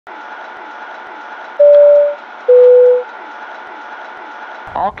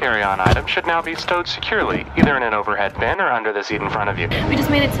All carry-on items should now be stowed securely, either in an overhead bin or under the seat in front of you. We just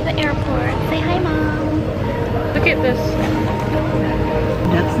made it to the airport. Say hi, Mom. Look at this.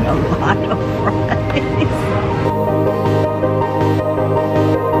 That's a lot of fries.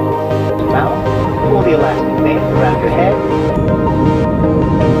 Now, pull the elastic band around your head.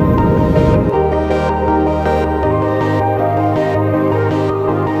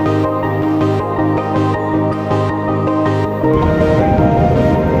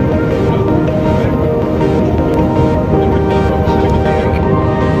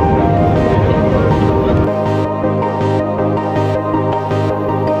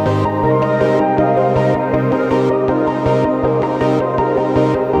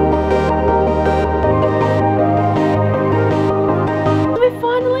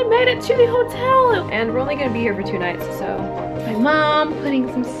 To the hotel, and we're only gonna be here for 2 nights, so my mom putting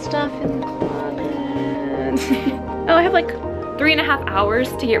some stuff in the closet. Oh, I have like 3.5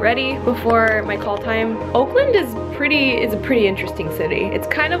 hours to get ready before my call time. Oakland is a pretty interesting city. It's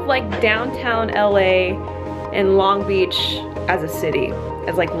kind of like downtown LA and Long Beach as a city,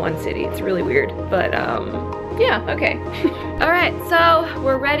 as like one city. It's really weird, but yeah, okay. All right, so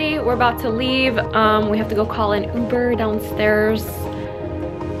we're ready. We're about to leave. We have to go call an Uber downstairs.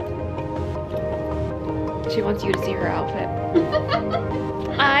 She wants you to see her outfit.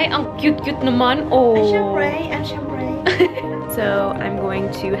 Ay, ang cute naman. Oh. And chambray. So I'm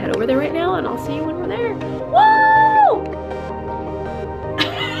going to head over there right now, and I'll see you when we're there. Woo!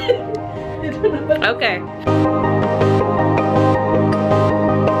 Okay.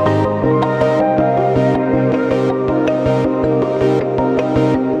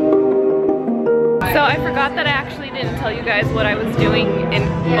 So I forgot that I actually didn't tell you guys what I was doing in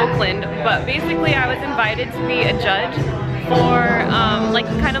Oakland, but basically I was invited to be a judge for like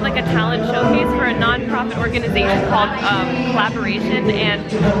kind of like a talent showcase for a non-profit organization called Kollaboration, and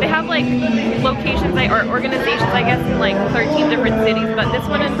they have like locations or organizations, I guess, in like 13 different cities, but this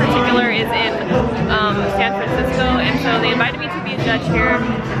one in particular is in San Francisco, and so they invited me to be a judge here,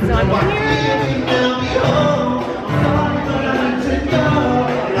 so I'm here.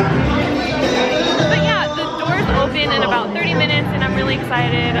 Open in about 30 minutes, and I'm really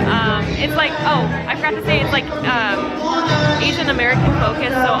excited. It's like, oh, I forgot to say, it's like Asian American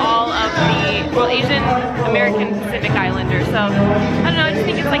focused, so all of the, well, Asian American Pacific Islanders. So I don't know, I just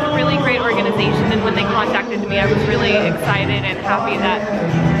think it's like a really great organization, and when they contacted me, I was really excited and happy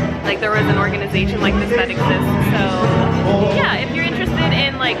that like there was an organization like this that exists. So yeah, if you're interested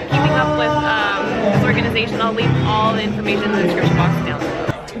in like keeping up with this organization, I'll leave all the information in the description box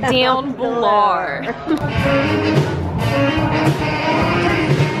down below.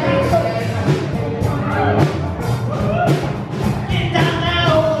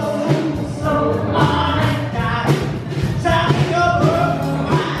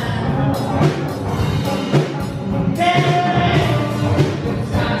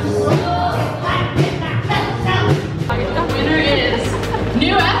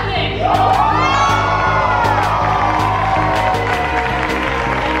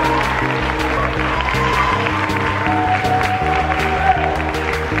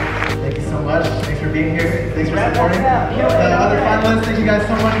 Being here. Thanks for supporting. The other finalists, thank you guys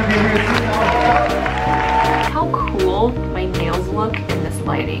so much for being here. How cool my nails look in this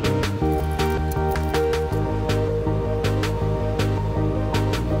lighting.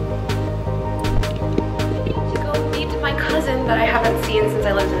 To go meet my cousin that I haven't seen since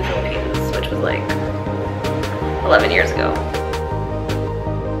I lived in the Philippines, which was like 11 years ago.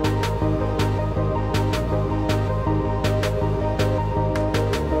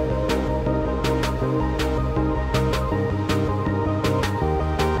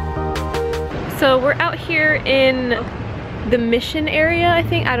 So we're out here in the Mission area, I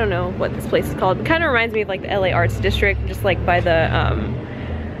think. I don't know what this place is called. It kind of reminds me of like the LA Arts District, just like by the,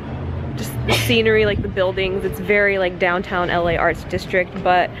 just the scenery, like the buildings. It's very like downtown LA Arts District,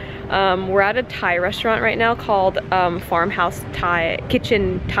 but we're at a Thai restaurant right now called Farmhouse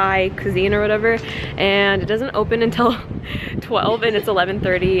Kitchen Thai Cuisine or whatever, and it doesn't open until 12 and it's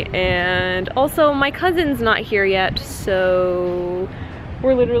 11:30, and also my cousin's not here yet, so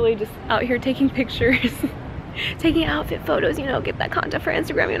we're literally just out here taking pictures, taking outfit photos, you know, get that content for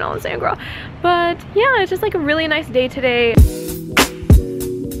Instagram, you know what I'm saying, girl. But yeah, it's just like a really nice day today. Say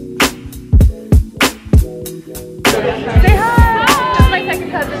hi! That's my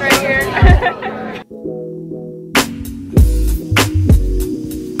second cousin right here.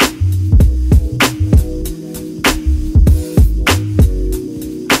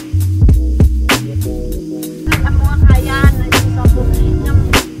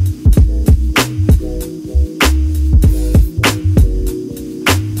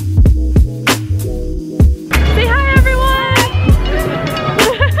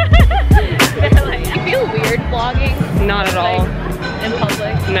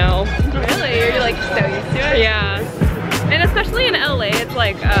 No. Really? You're like so used to it? Yeah. And especially in LA, it's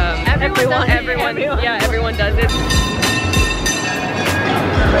like everyone does it.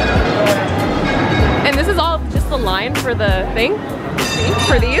 And this is all just the line for the thing?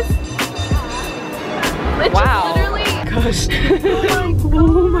 For these? Wow. Literally. Gosh.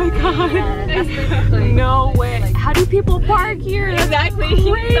 Oh my god. No way. How do people park here? Exactly.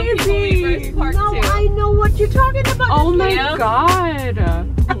 Crazy. Park No, too. I know what you're talking about. Oh my god.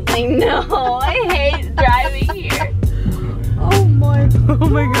 I know. I hate driving here. Oh my god. Oh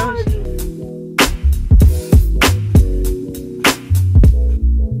my gosh.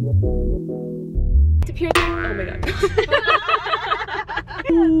 To Pier. Oh my god.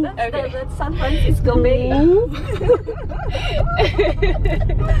 That's San Francisco Bay.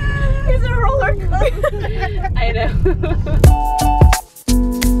 It's a roller coaster. I know.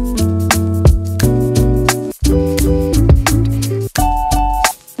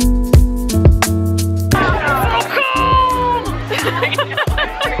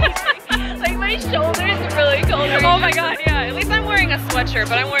 Like my shoulders are really cold. Right Oh my god, yeah. At least I'm wearing a sweatshirt,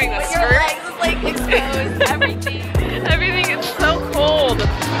 but I'm wearing a Your skirt. legs is like exposed. Everything. Everything is so cold.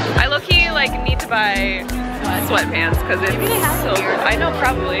 I low-key like need to buy sweatpants because it's so cold. I know,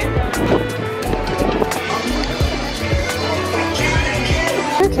 probably.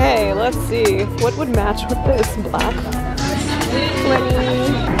 Okay, let's see. What would match with this? Black.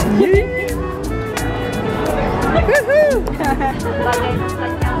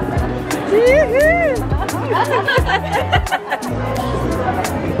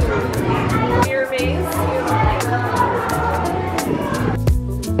 Your maze.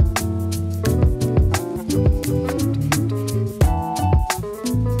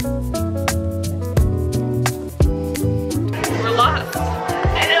 We're lost. I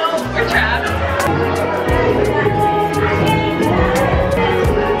know. We're trapped.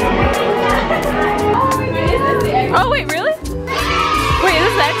 Oh wait, really? Wait, is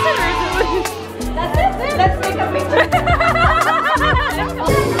this the exit or is it? That's it. Let's take a picture.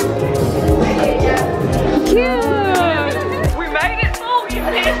 Cute. We made it. Oh, we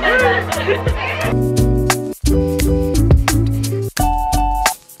made it.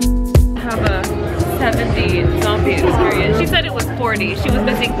 Have a 70 zombie experience. She said it was 40. She was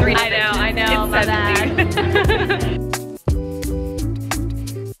missing 3. I know. It's My 70.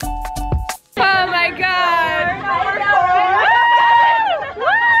 Oh my god!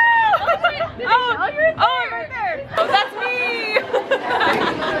 Oh, right there! Oh, that's me!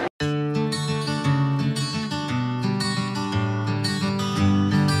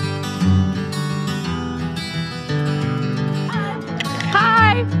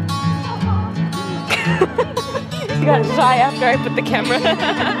 Hi! You got shy after I put the camera.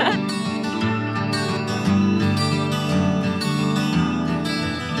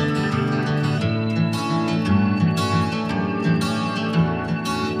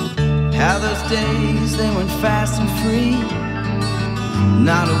 How those days they went fast and free.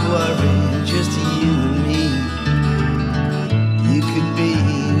 Not a worry, just you and me. You could be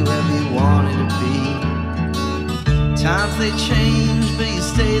whoever you wanted to be. Times they change, but you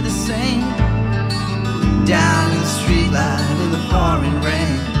stay the same. Down in the streetlight in the pouring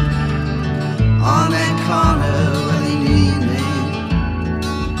rain. On that corner where they knew your name.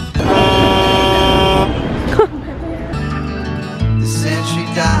 The century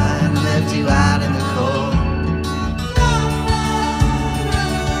died and left you out in the cold.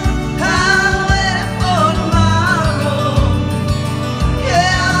 I'm waiting for tomorrow.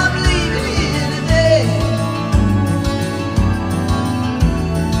 Yeah, I'm leaving here today.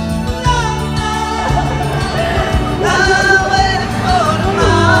 I'm waiting for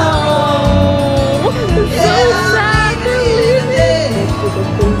tomorrow. Yeah, I'm leaving here today.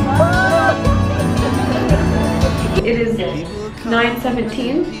 It is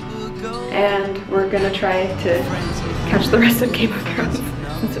 9:17 and we're gonna try to catch the rest of Game of Thrones.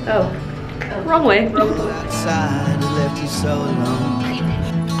 Oh, wrong way. Outside, it left you so alone.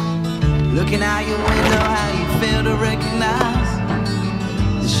 Looking out your window, how you fail to recognize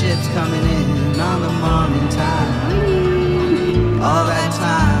the ships coming in on the morning tide. All that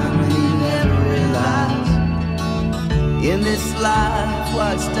time and you never realized. In this life,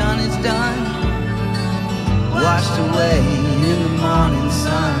 what's done is done. Washed away in the morning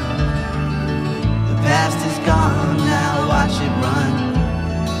sun. The past is gone, now watch it run.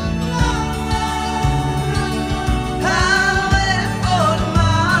 I'm waiting for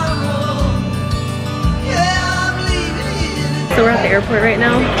tomorrow. Yeah, I'm leaving here. So we're at the airport right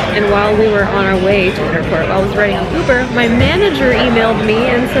now, and while we were on our way to the airport, while I was riding an Uber, my manager emailed me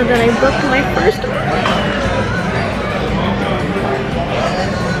and said that I booked my first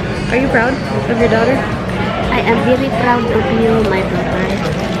Are you proud of your daughter? I am very proud of you, my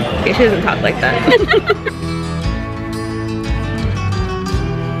daughter. Okay, she doesn't talk like that.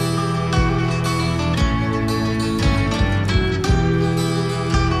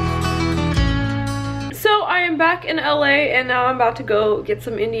 So I am back in LA and now I'm about to go get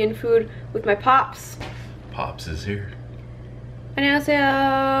some Indian food with my pops. Pops is here.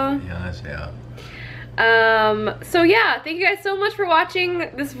 안녕하세요. 안녕하세요. So yeah, thank you guys so much for watching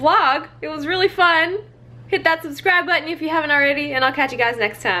this vlog. It was really fun. Hit that subscribe button if you haven't already, and I'll catch you guys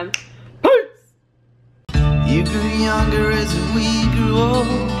next time. Peace! You grew younger as we grew old.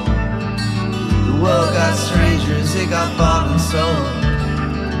 The world got stranger as it got bought and sold.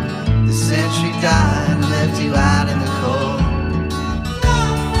 The century died